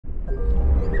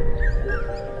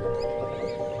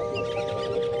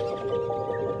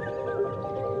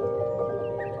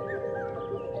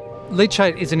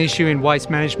Leachate is an issue in waste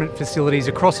management facilities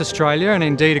across Australia and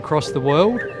indeed across the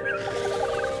world.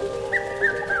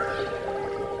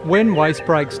 When waste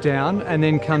breaks down and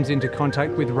then comes into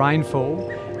contact with rainfall,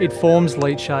 it forms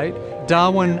leachate.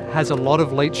 Darwin has a lot of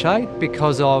leachate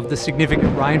because of the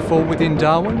significant rainfall within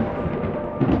Darwin.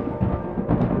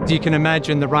 You can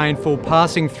imagine the rainfall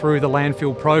passing through the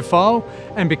landfill profile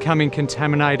and becoming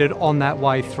contaminated on that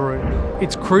way through.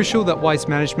 It's crucial that waste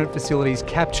management facilities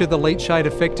capture the leachate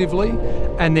effectively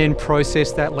and then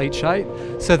process that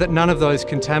leachate so that none of those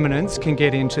contaminants can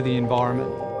get into the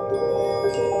environment.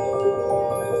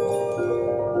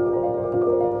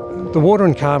 The Water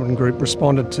and Carbon Group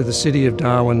responded to the City of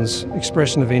Darwin's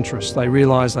expression of interest. They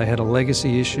realised they had a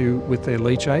legacy issue with their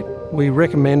leachate. We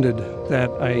recommended that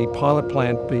a pilot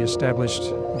plant be established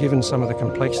given some of the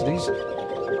complexities.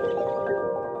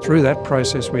 Through that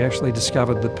process we actually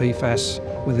discovered the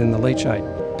PFAS within the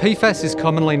leachate. PFAS is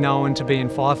commonly known to be in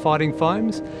firefighting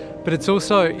foams, but it's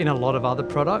also in a lot of other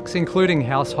products, including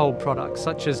household products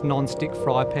such as non-stick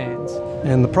fry pans.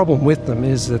 And the problem with them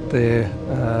is that they're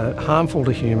harmful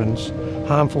to humans,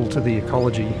 harmful to the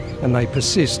ecology, and they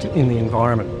persist in the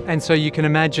environment. And so you can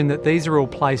imagine that these are all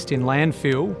placed in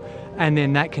landfill, and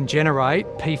then that can generate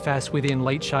PFAS within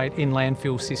leachate in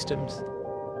landfill systems.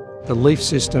 The LEEF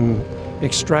system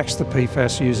extracts the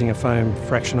PFAS using a foam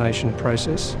fractionation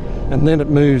process, and then it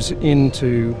moves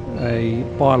into a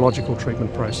biological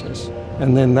treatment process.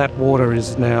 And then that water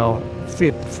is now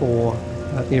fit for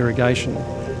irrigation,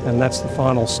 and that's the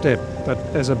final step. But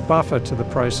as a buffer to the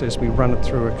process, we run it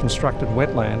through a constructed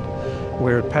wetland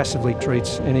where it passively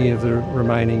treats any of the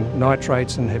remaining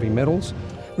nitrates and heavy metals.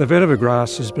 The vetiver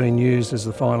grass has been used as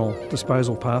the final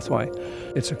disposal pathway.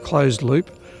 It's a closed loop,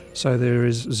 so there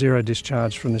is zero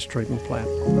discharge from this treatment plant.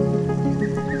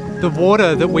 The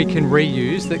water that we can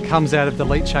reuse that comes out of the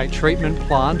leachate treatment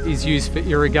plant is used for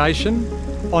irrigation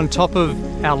on top of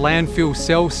our landfill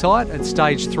cell site at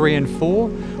stage 3 and 4,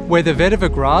 where the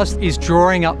vetiver grass is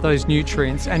drawing up those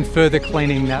nutrients and further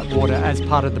cleaning that water as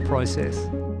part of the process.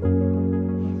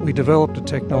 We developed a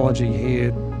technology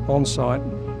here on site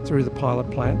through the pilot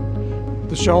plant.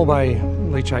 The Shoal Bay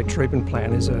leachate treatment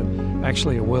plant is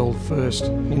actually a world first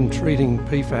in treating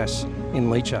PFAS in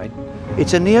leachate.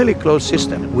 It's a nearly closed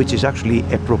system, which is actually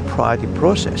a proprietary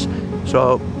process.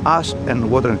 So us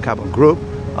and Water and Carbon Group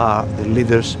are the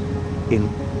leaders in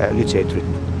leachate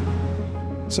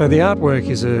treatment. So the artwork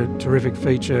is a terrific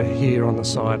feature here on the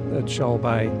site at Shoal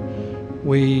Bay.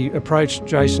 We approached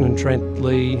Jason and Trent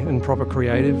Lee and Proper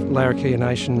Creative. Larrakia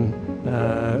Nation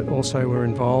also were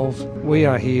involved. We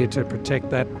are here to protect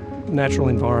that natural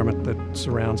environment that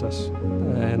surrounds us,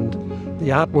 and the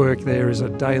artwork there is a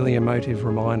daily emotive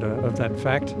reminder of that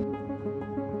fact.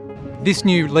 This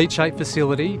new leachate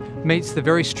facility meets the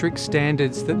very strict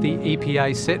standards that the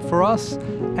EPA set for us,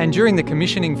 and during the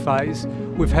commissioning phase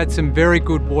we've had some very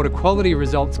good water quality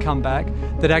results come back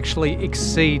that actually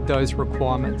exceed those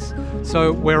requirements.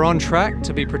 So we're on track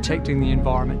to be protecting the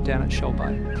environment down at Shoal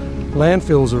Bay.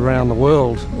 Landfills around the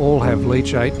world all have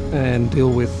leachate and deal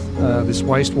with this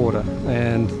wastewater,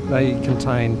 and they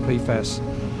contain PFAS.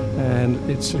 And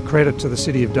it's a credit to the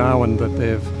City of Darwin that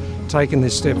they've taken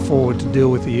this step forward to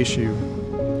deal with the issue.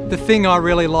 The thing I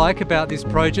really like about this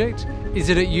project is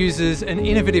that it uses an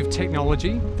innovative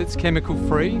technology that's chemical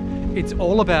free. It's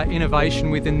all about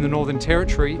innovation within the Northern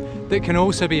Territory that can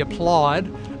also be applied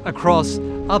across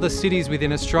other cities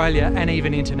within Australia and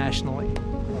even internationally.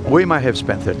 We might have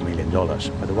spent $30 million,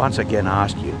 but once again I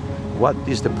ask you, what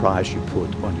is the price you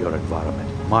put on your environment?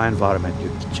 My environment,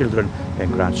 your children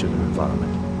and grandchildren's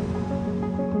environment.